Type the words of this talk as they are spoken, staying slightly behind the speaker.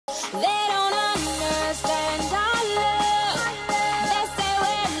They don't understand our love. They say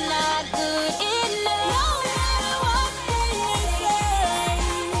we're not good enough. No matter what they say,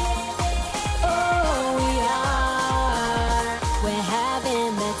 oh, we are. We're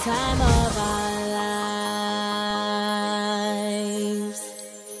having the time of our lives.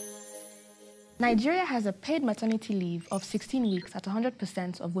 Nigeria has a paid maternity leave of 16 weeks at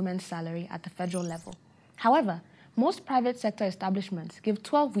 100% of women's salary at the federal level. However, most private sector establishments give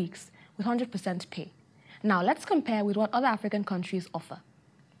 12 weeks with 100% pay. Now, let's compare with what other African countries offer.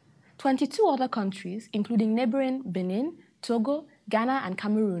 22 other countries, including neighboring Benin, Togo, Ghana, and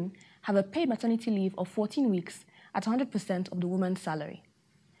Cameroon, have a paid maternity leave of 14 weeks at 100% of the woman's salary.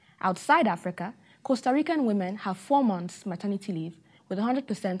 Outside Africa, Costa Rican women have 4 months maternity leave with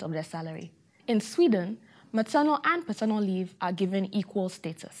 100% of their salary. In Sweden, maternal and paternal leave are given equal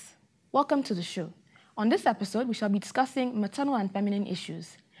status. Welcome to the show. On this episode, we shall be discussing maternal and feminine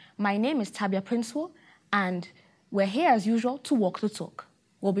issues. My name is Tabia, and we're here as usual to walk the talk.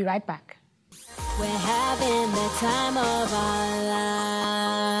 We'll be right back. We're having the time of our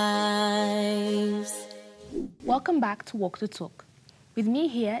lives. Welcome back to Walk the Talk. With me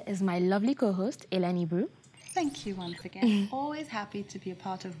here is my lovely co-host, Eleni Brew. Thank you once again. Always happy to be a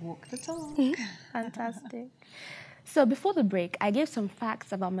part of Walk the Talk. Fantastic. So before the break, I gave some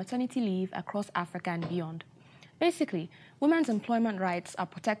facts about maternity leave across Africa and beyond. Basically, women's employment rights are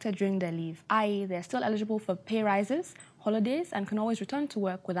protected during their leave, i.e. they're still eligible for pay rises, holidays, and can always return to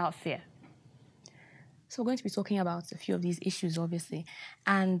work without fear. So we're going to be talking about a few of these issues, obviously.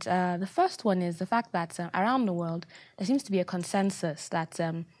 And the first one is the fact that around the world, there seems to be a consensus that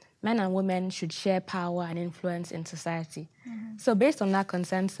men and women should share power and influence in society. Mm-hmm. So based on that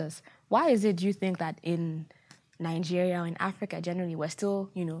consensus, why is it, do you think, that in Nigeria or in Africa generally, we're still,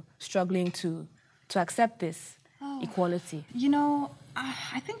 struggling to accept this equality?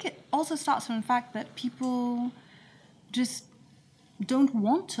 I think it also starts from the fact that people just don't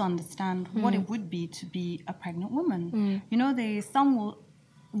want to understand what it would be to be a pregnant woman. Some will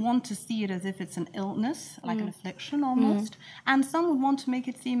want to see it as if it's an illness, like an affliction almost, and some would want to make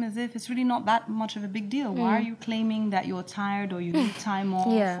it seem as if it's really not that much of a big deal. Why are you claiming that you're tired or you need time off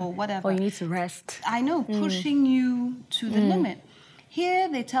or whatever? Or you need to rest. I know, pushing you to the limit. Here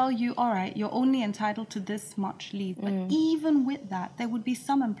they tell you, all right, you're only entitled to this much leave. But even with that, there would be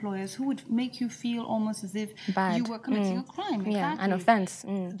some employers who would make you feel almost as if you were committing a crime. Yeah, an offense.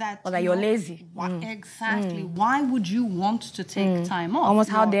 Or that you're lazy. Exactly. Why would you want to take time off? Almost,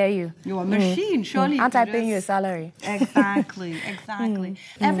 how dare you? You're a machine, surely. Aren't I paying you a salary? Exactly.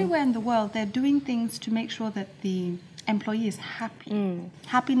 Everywhere in the world, they're doing things to make sure that the employee is happy.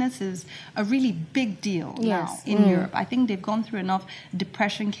 Happiness is a really big deal now in Europe. I think they've gone through enough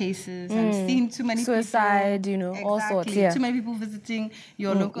depression cases and seen too many suicide, people, all sorts. Yeah. Too many people visiting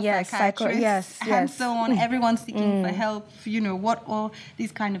your local psychiatrist and so on. Everyone seeking for help. All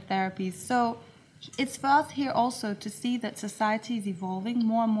these kind of therapies. So it's for us here also to see that society is evolving.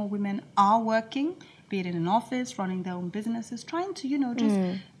 More and more women are working, be it in an office, running their own businesses, trying to just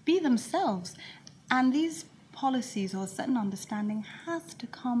be themselves. And these policies or a certain understanding has to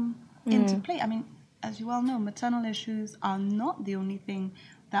come into play. I mean, as you well know, maternal issues are not the only thing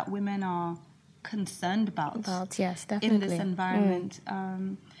that women are concerned about. Yes, definitely. In this environment.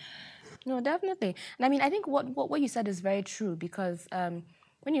 No, definitely. And I mean, I think what you said is very true because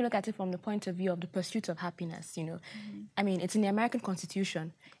when you look at it from the point of view of the pursuit of happiness, I mean, it's in the American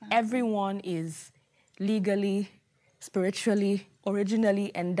Constitution. Everyone is legally, spiritually,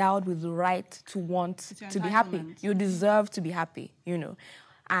 originally endowed with the right to want to be happy. You deserve to be happy,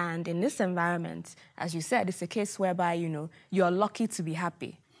 And in this environment, as you said, it's a case whereby, you're lucky to be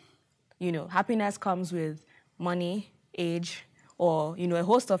happy. Happiness comes with money, age, or, a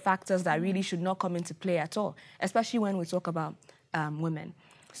host of factors that really should not come into play at all, especially when we talk about women.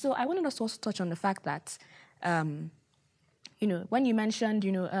 So I wanted us to also touch on the fact that, when you mentioned,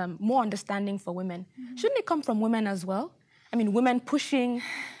 more understanding for women, shouldn't it come from women as well? I mean, women pushing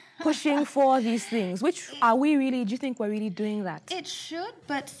for these things. Which are we really, do you think we're really doing that? It should,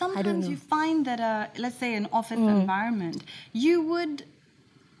 but sometimes you find that, let's say an office environment, you would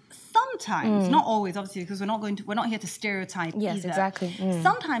sometimes, not always, obviously, because we're not here to stereotype either. Yes, exactly.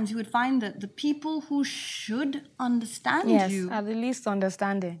 Sometimes you would find that the people who should understand you are the least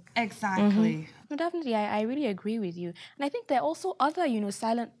understanding. Exactly. No, definitely, I really agree with you. And I think there are also other,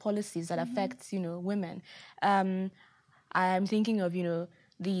 silent policies that affect, women. I'm thinking of,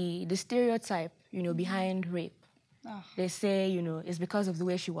 the stereotype, behind rape. They say, it's because of the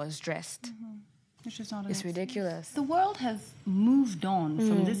way she was dressed. Which is not It's ridiculous. The world has moved on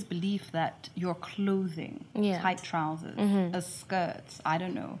from this belief that your clothing, tight trousers, a skirt, I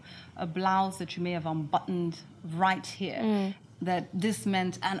don't know, a blouse that you may have unbuttoned right here, that this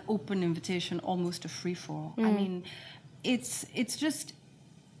meant an open invitation, almost a free-for-all. I mean, it's just,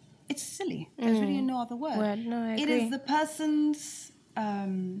 it's silly. There's really no other word. Well, no, I agree. It is the person's, I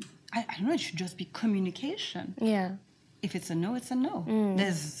don't know, it should just be communication. Yeah. If it's a no, it's a no.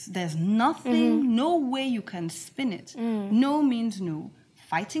 There's nothing, no way you can spin it. No means no.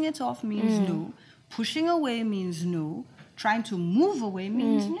 Fighting it off means no. Pushing away means no. Trying to move away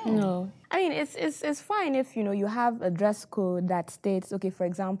means no. No. I mean, it's fine if, you know, you have a dress code that states, okay, for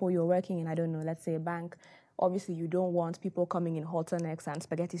example, you're working in, I don't know, let's say a bank. Obviously, you don't want people coming in halter necks and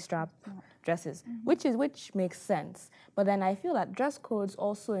spaghetti strap dresses, which makes sense. But then I feel that dress codes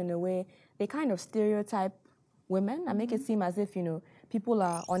also, in a way, they kind of stereotype women and make it seem as if, you know, people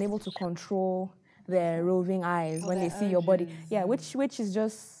are unable to control their roving eyes when they see your body. Yeah, which is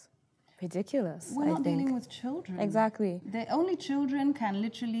just ridiculous. We're not dealing with children. Exactly. The only children can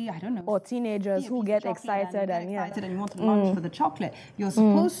literally, I don't know. Or teenagers who get excited and you want to lunch for the chocolate. You're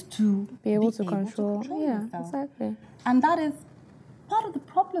supposed to be able to control yourself. Exactly. And that is part of the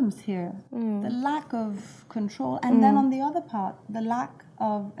problems here. The lack of control. And then on the other part, the lack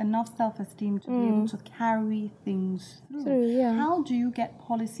of enough self-esteem to be able to carry things through. How do you get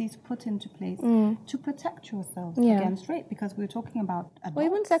policies put into place to protect yourself against rape? Because we're talking about adults. Or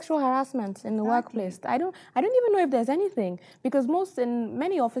even sexual harassment in the workplace. I don't even know if there's anything, because in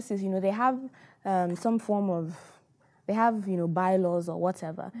many offices, you know, they have some form of, they have, you know, bylaws or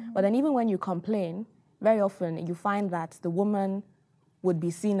whatever. But then even when you complain, very often you find that the woman would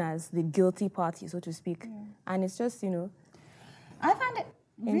be seen as the guilty party, so to speak. And it's just, you know, I find it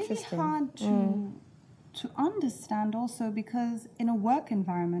really hard to understand also, because in a work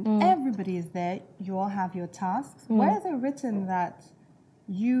environment, everybody is there, you all have your tasks. Where is it written that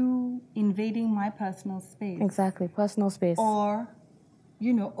you invading my personal space? Exactly, personal space. Or,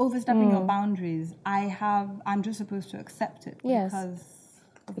 you know, overstepping your boundaries, I'm just supposed to accept it. Yes.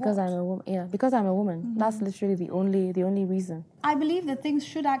 Because I'm a woman. Yeah, because I'm a woman. That's literally the only reason. I believe that things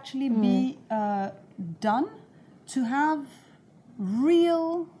should actually be done to have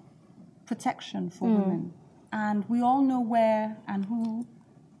real protection for women. And we all know where and who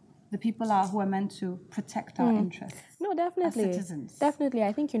the people are who are meant to protect our interests. No, definitely. As citizens. Definitely.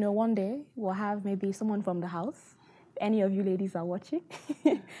 I think, you know, one day we'll have maybe someone from the house. If any of you ladies are watching,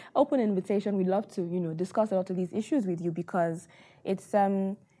 open invitation. We'd love to, you know, discuss a lot of these issues with you, because it's, I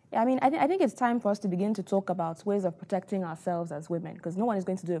mean, I think it's time for us to begin to talk about ways of protecting ourselves as women, because no one is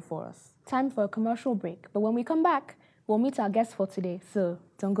going to do it for us. Time for a commercial break. But when we come back, we'll meet our guests for today, so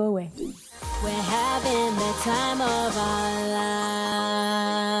don't go away. We're having the time of our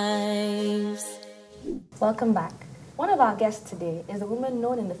lives. Welcome back. One of our guests today is a woman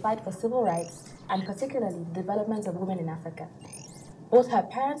known in the fight for civil rights and particularly the development of women in Africa. Both her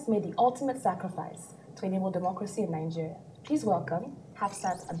parents made the ultimate sacrifice to enable democracy in Nigeria. Please welcome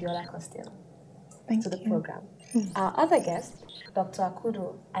Hafsat Abiola-Costello to the program. Our other guest, Dr.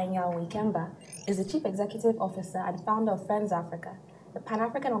 Akudo Anyanwu Ikemba, is the Chief Executive Officer and founder of Friends Africa, the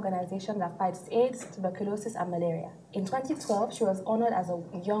Pan-African organization that fights AIDS, tuberculosis, and malaria. In 2012, she was honored as a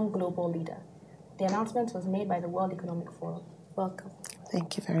young global leader. The announcement was made by the World Economic Forum. Welcome.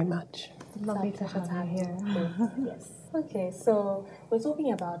 Thank you very much. Lovely to have you here. Yes. Okay, so we're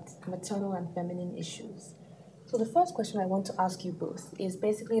talking about maternal and feminine issues. So the first question I want to ask you both is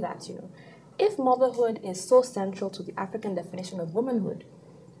basically that, you know, if motherhood is so central to the African definition of womanhood,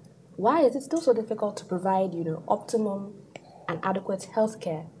 why is it still so difficult to provide, you know, optimum and adequate health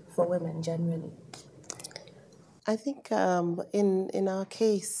care for women generally? I think in our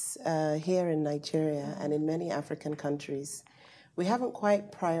case here in Nigeria and in many African countries, we haven't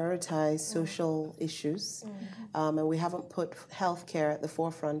quite prioritized social issues, and we haven't put healthcare at the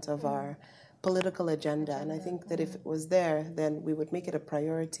forefront of our political agenda. And I think that if it was there, then we would make it a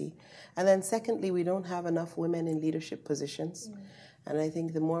priority. And then secondly, we don't have enough women in leadership positions. And I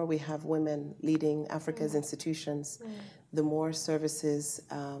think the more we have women leading Africa's institutions, the more services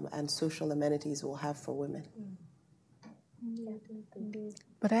and social amenities we'll have for women.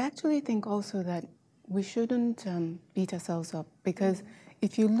 But I actually think also that we shouldn't beat ourselves up, because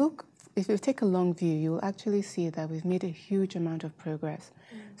if you take a long view, you'll actually see that we've made a huge amount of progress.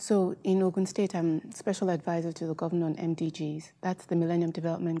 So in Ogun State, I'm special advisor to the governor on MDGs. That's the Millennium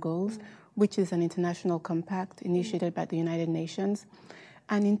Development Goals, which is an international compact initiated by the United Nations.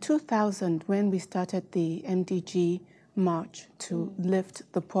 And in 2000, when we started the MDG march to lift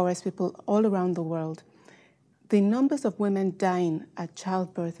the poorest people all around the world, the numbers of women dying at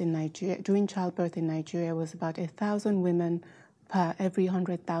childbirth in Nigeria, during childbirth in Nigeria, was about 1,000 women per every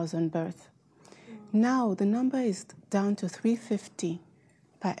 100,000 births. Now the number is down to 350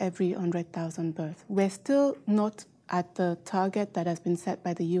 per every 100,000 births. We're still not at the target that has been set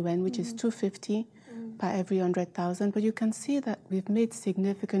by the UN, which is 250 per every 100,000, but you can see that we've made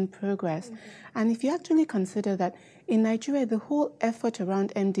significant progress. And if you actually consider that in Nigeria, the whole effort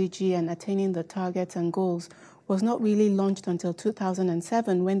around MDG and attaining the targets and goals was not really launched until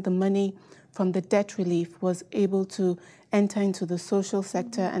 2007, when the money from the debt relief was able to enter into the social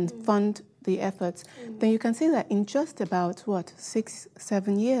sector and fund the efforts, then you can see that in just about,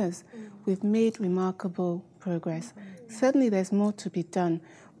 6-7 years, we've made remarkable progress. Certainly there's more to be done,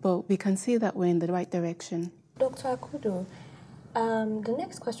 but we can see that we're in the right direction. Dr. Akudo, the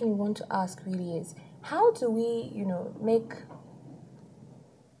next question we want to ask really is, how do we, make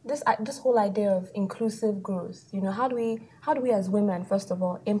this whole idea of inclusive growth, how do we as women, first of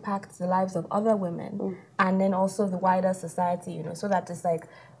all, impact the lives of other women and then also the wider society, so that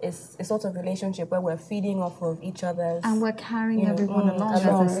it's a sort of relationship where we're feeding off of each other's... And we're carrying everyone along as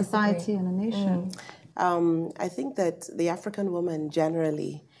a society and a nation. I think that the African woman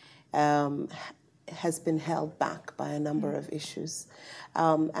generally has been held back by a number of issues.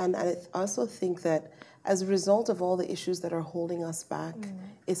 And I also think that as a result of all the issues that are holding us back,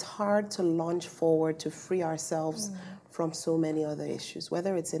 it's hard to launch forward to free ourselves from so many other issues,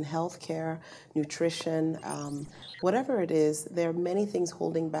 whether it's in healthcare, nutrition, whatever it is, there are many things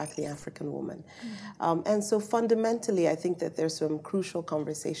holding back the African woman. And so fundamentally, I think that there's some crucial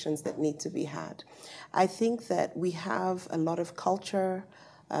conversations that need to be had. I think that we have a lot of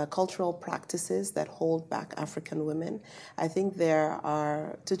cultural practices that hold back African women. I think there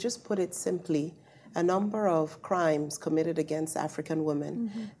are, to just put it simply, a number of crimes committed against African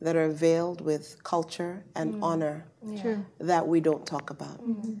women that are veiled with culture and honor that we don't talk about.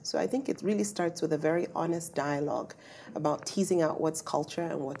 So I think it really starts with a very honest dialogue about teasing out what's culture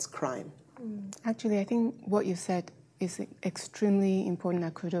and what's crime. Actually, I think what you said is extremely important,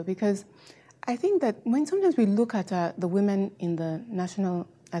 Akudo, because I think that when sometimes we look at the women in the National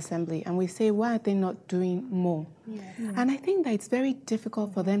Assembly and we say, why are they not doing more? And I think that it's very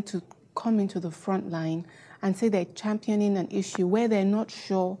difficult for them to come into the front line and say they're championing an issue where they're not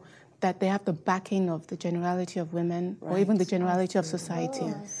sure that they have the backing of the generality of women or even the generality of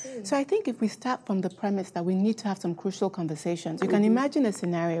society. So I think if we start from the premise that we need to have some crucial conversations, you can imagine a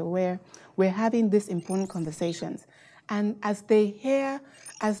scenario where we're having these important conversations, and as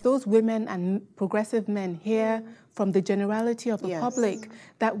those women and progressive men hear from the generality of the public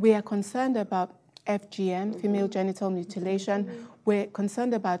that we are concerned about FGM, female genital mutilation, we're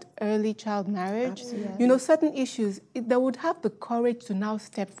concerned about early child marriage, certain issues, they would have the courage to now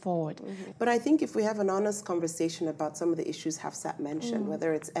step forward. But I think if we have an honest conversation about some of the issues Hafsat mentioned,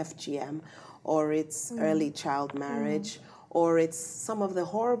 whether it's FGM or it's early child marriage, or it's some of the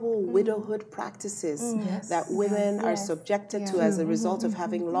horrible widowhood practices that women are subjected to as a result of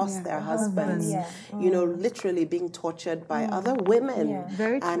having lost their husbands, literally being tortured by other women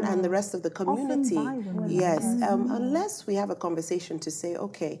and the rest of the community. Unless we have a conversation to say,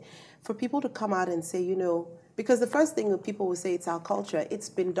 okay, for people to come out and say, because the first thing that people will say, it's our culture, it's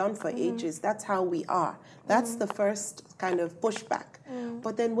been done for ages, that's how we are. That's the first kind of pushback.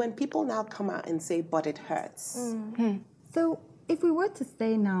 But then when people now come out and say, but it hurts. So if we were to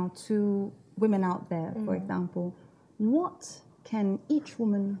say now to women out there, for example, what can each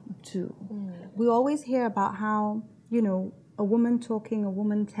woman do? We always hear about how, a woman talking, a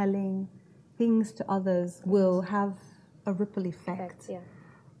woman telling things to others will have a ripple effect.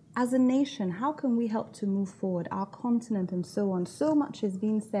 As a nation, how can we help to move forward, our continent and so on? So much is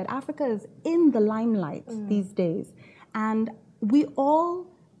being said. Africa is in the limelight these days, and we all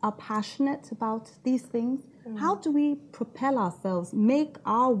are passionate about these things. How do we propel ourselves, make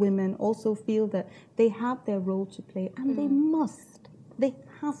our women also feel that they have their role to play, and they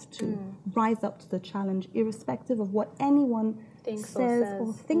have to rise up to the challenge, irrespective of what anyone says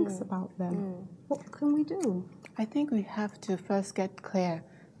or thinks about them? What can we do? I think we have to first get clear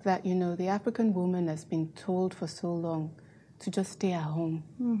that, the African woman has been told for so long to just stay at home.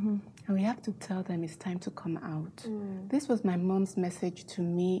 And we have to tell them it's time to come out. This was my mom's message to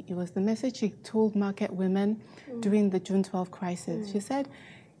me. It was the message she told market women during the June 12 crisis. She said,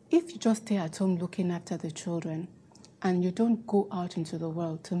 if you just stay at home looking after the children and you don't go out into the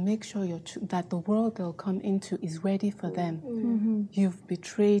world to make sure that the world they'll come into is ready for them, you've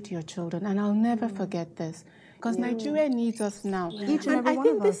betrayed your children. And I'll never forget this. because Nigeria needs us now. Each and every I one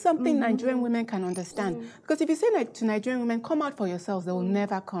think of this is us. something Nigerian women can understand. Because if you say to Nigerian women, come out for yourselves, they will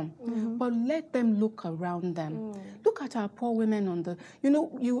never come. But let them look around them. Look at our poor women on the... You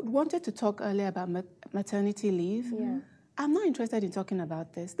know, you wanted to talk earlier about maternity leave. Yeah. I'm not interested in talking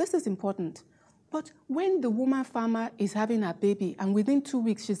about this. This is important. But when the woman farmer is having a baby and within 2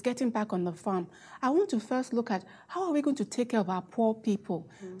 weeks she's getting back on the farm, I want to first look at how are we going to take care of our poor people.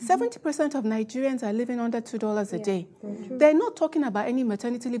 70% of Nigerians are living under $2 a day. They're not talking about any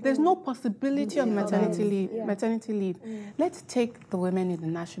maternity leave. There's no possibility of maternity leave. Let's take the women in the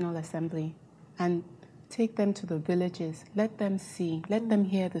National Assembly and take them to the villages. Let them see, let them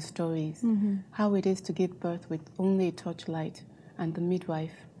hear the stories, how it is to give birth with only a torchlight and the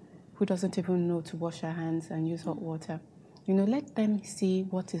midwife who doesn't even know to wash her hands and use hot water. You know, let them see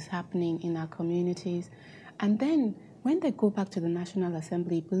what is happening in our communities. And then when they go back to the National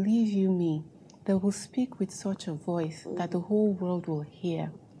Assembly, believe you me, they will speak with such a voice that the whole world will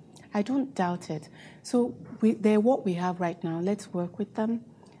hear. I don't doubt it. So they're what we have right now. Let's work with them.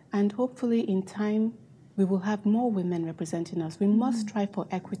 And hopefully in time, we will have more women representing us. We must strive for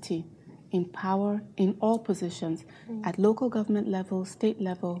equity in power, in all positions, at local government level, state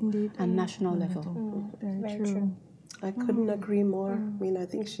level, and national level. Very true. I couldn't agree more. I mean, I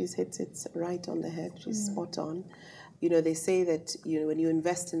think she's hit it right on the head. She's spot on. You know, they say that, you know, when you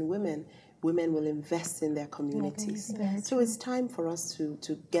invest in women, women will invest in their communities. So it's time for us to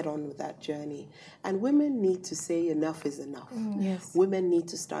get on with that journey. And women need to say enough is enough. Yes. Women need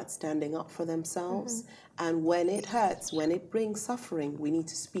to start standing up for themselves. And when it hurts, when it brings suffering, we need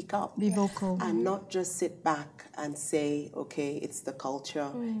to speak up. Be vocal. And not just sit back and say, okay, it's the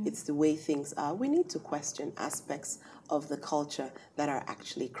culture, it's the way things are. We need to question aspects of the culture that are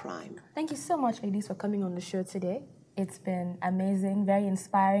actually crime. Thank you so much, ladies, for coming on the show today. It's been amazing, very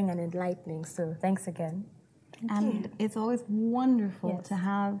inspiring and enlightening. So thanks again. And it's always wonderful to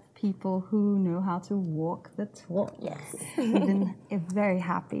have people who know how to walk the talk. Yes. We've been very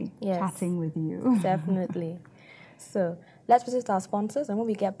happy chatting with you. Definitely. So let's visit our sponsors, and when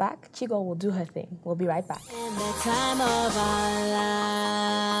we get back, Chigo will do her thing. We'll be right back. In the time of our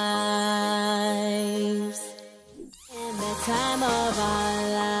lives. In the time of our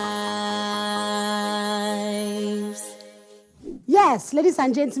lives. Yes, ladies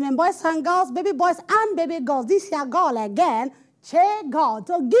and gentlemen, boys and girls, baby boys and baby girls, this here girl again, Che God,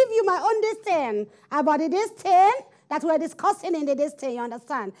 to give you my understanding about this thing that we're discussing in this thing, you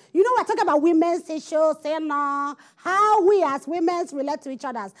understand? You know, we're talking about women's issues, and how we as women relate to each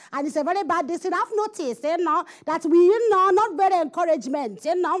other. And it's a very bad thing. I've noticed, that we, not very encouragement,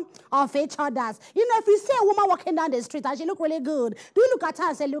 of each other. You know, if you see a woman walking down the street and she look really good, do you look at her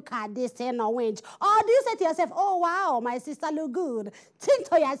and say, look at this, winch? Or do you say to yourself, oh, wow, my sister look good? Think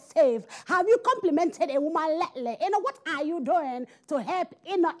to yourself, have you complimented a woman lately? What are you doing to help,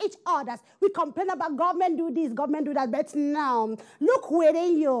 each other? We complain about government do this, government do that. But now, look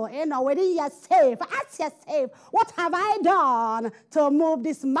within you, within yourself. Ask yourself, what have I done to move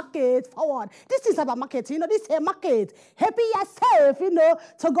this market forward? This is about market, this is a market. Helping yourself,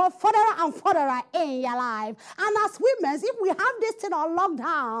 to go further and further in your life. And as women, if we have this thing on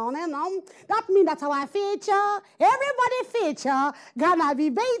lockdown, that means that our future, everybody's future, gonna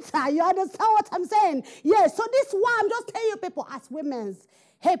be better. You understand what I'm saying? Yes, so this one, I'm just telling you people, as women,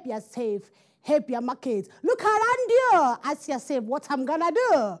 help yourself. Help your market. Look around you. Ask yourself what I'm going to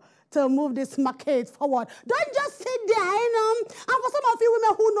do to move this market forward. Don't just sit there, And for some of you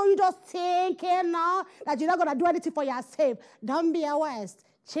women who know you just think, that you're not going to do anything for yourself, don't be a waste.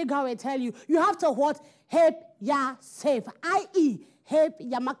 Chiga will tell you, you have to what? Help yourself, i.e., help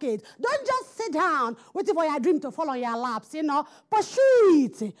your market. Don't just sit down waiting for your dream to fall on your laps, Pursue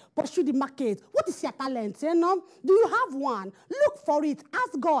it. Pursue the market. What is your talent, Do you have one? Look for it.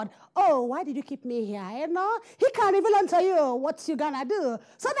 Ask God, oh, why did you keep me here, He can reveal unto you what you're going to do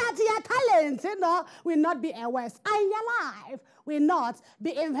so that your talent, will not be a waste. And your life will not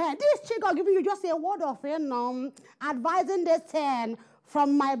be in vain. This chick will give you just a word of, advising this thing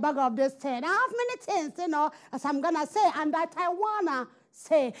from my bag of this thing. I have many things, as I'm going to say, and that I want to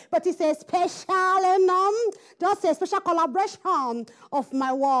say. But it's a special, just a special collaboration of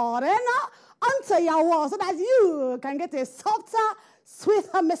my word, onto your word, so that you can get a softer,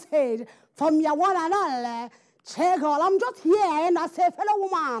 sweeter message from your one and only Chegol. I'm just here, as a fellow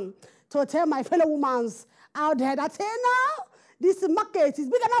woman, to tell my fellow women out there that, this market is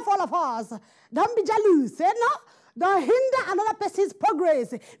big enough for all of us. Don't be jealous, Don't hinder another person's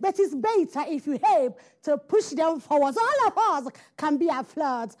progress, but it's better if you help to push them forward. So all of us can be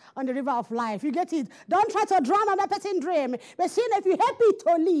afloat on the river of life. You get it? Don't try to drown another person's dream. But seeing if you help it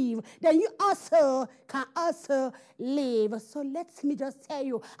to live, then you also can also live. So let me just tell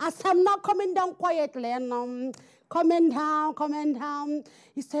you, as I'm not coming down quietly, and coming down.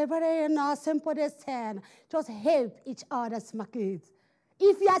 It's a very simple thing. Just help each other's market.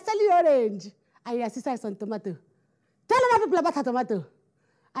 If you are selling orange and your sister is on tomato, tell other people about her tomato.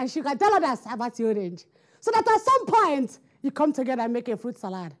 And she can tell others about the orange. So that at some point, you come together and make a fruit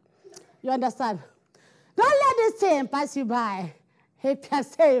salad. You understand? Don't let this thing pass you by. Help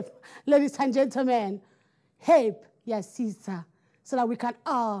yourself, ladies and gentlemen. Help your sister so that we can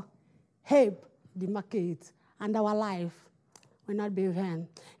all help the market and our life will not be in vain.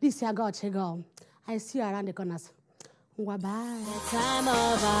 This is your God, Chego. I see you around the corners. Bye-bye. The time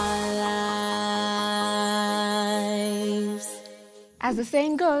of our lives. As the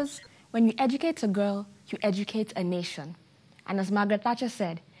saying goes, when you educate a girl, you educate a nation. And as Margaret Thatcher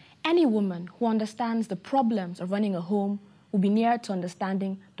said, any woman who understands the problems of running a home will be nearer to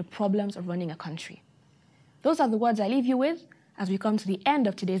understanding the problems of running a country. Those are the words I leave you with as we come to the end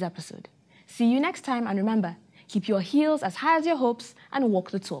of today's episode. See you next time, and remember, keep your heels as high as your hopes and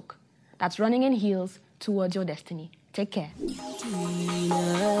walk the talk. That's running in heels towards your destiny. Take care. They don't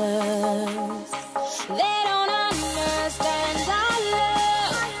understand our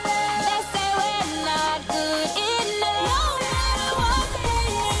love. They say we're not good enough. No matter what they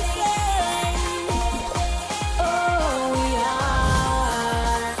say, oh, we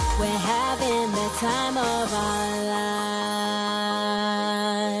are. We're having the time of our lives.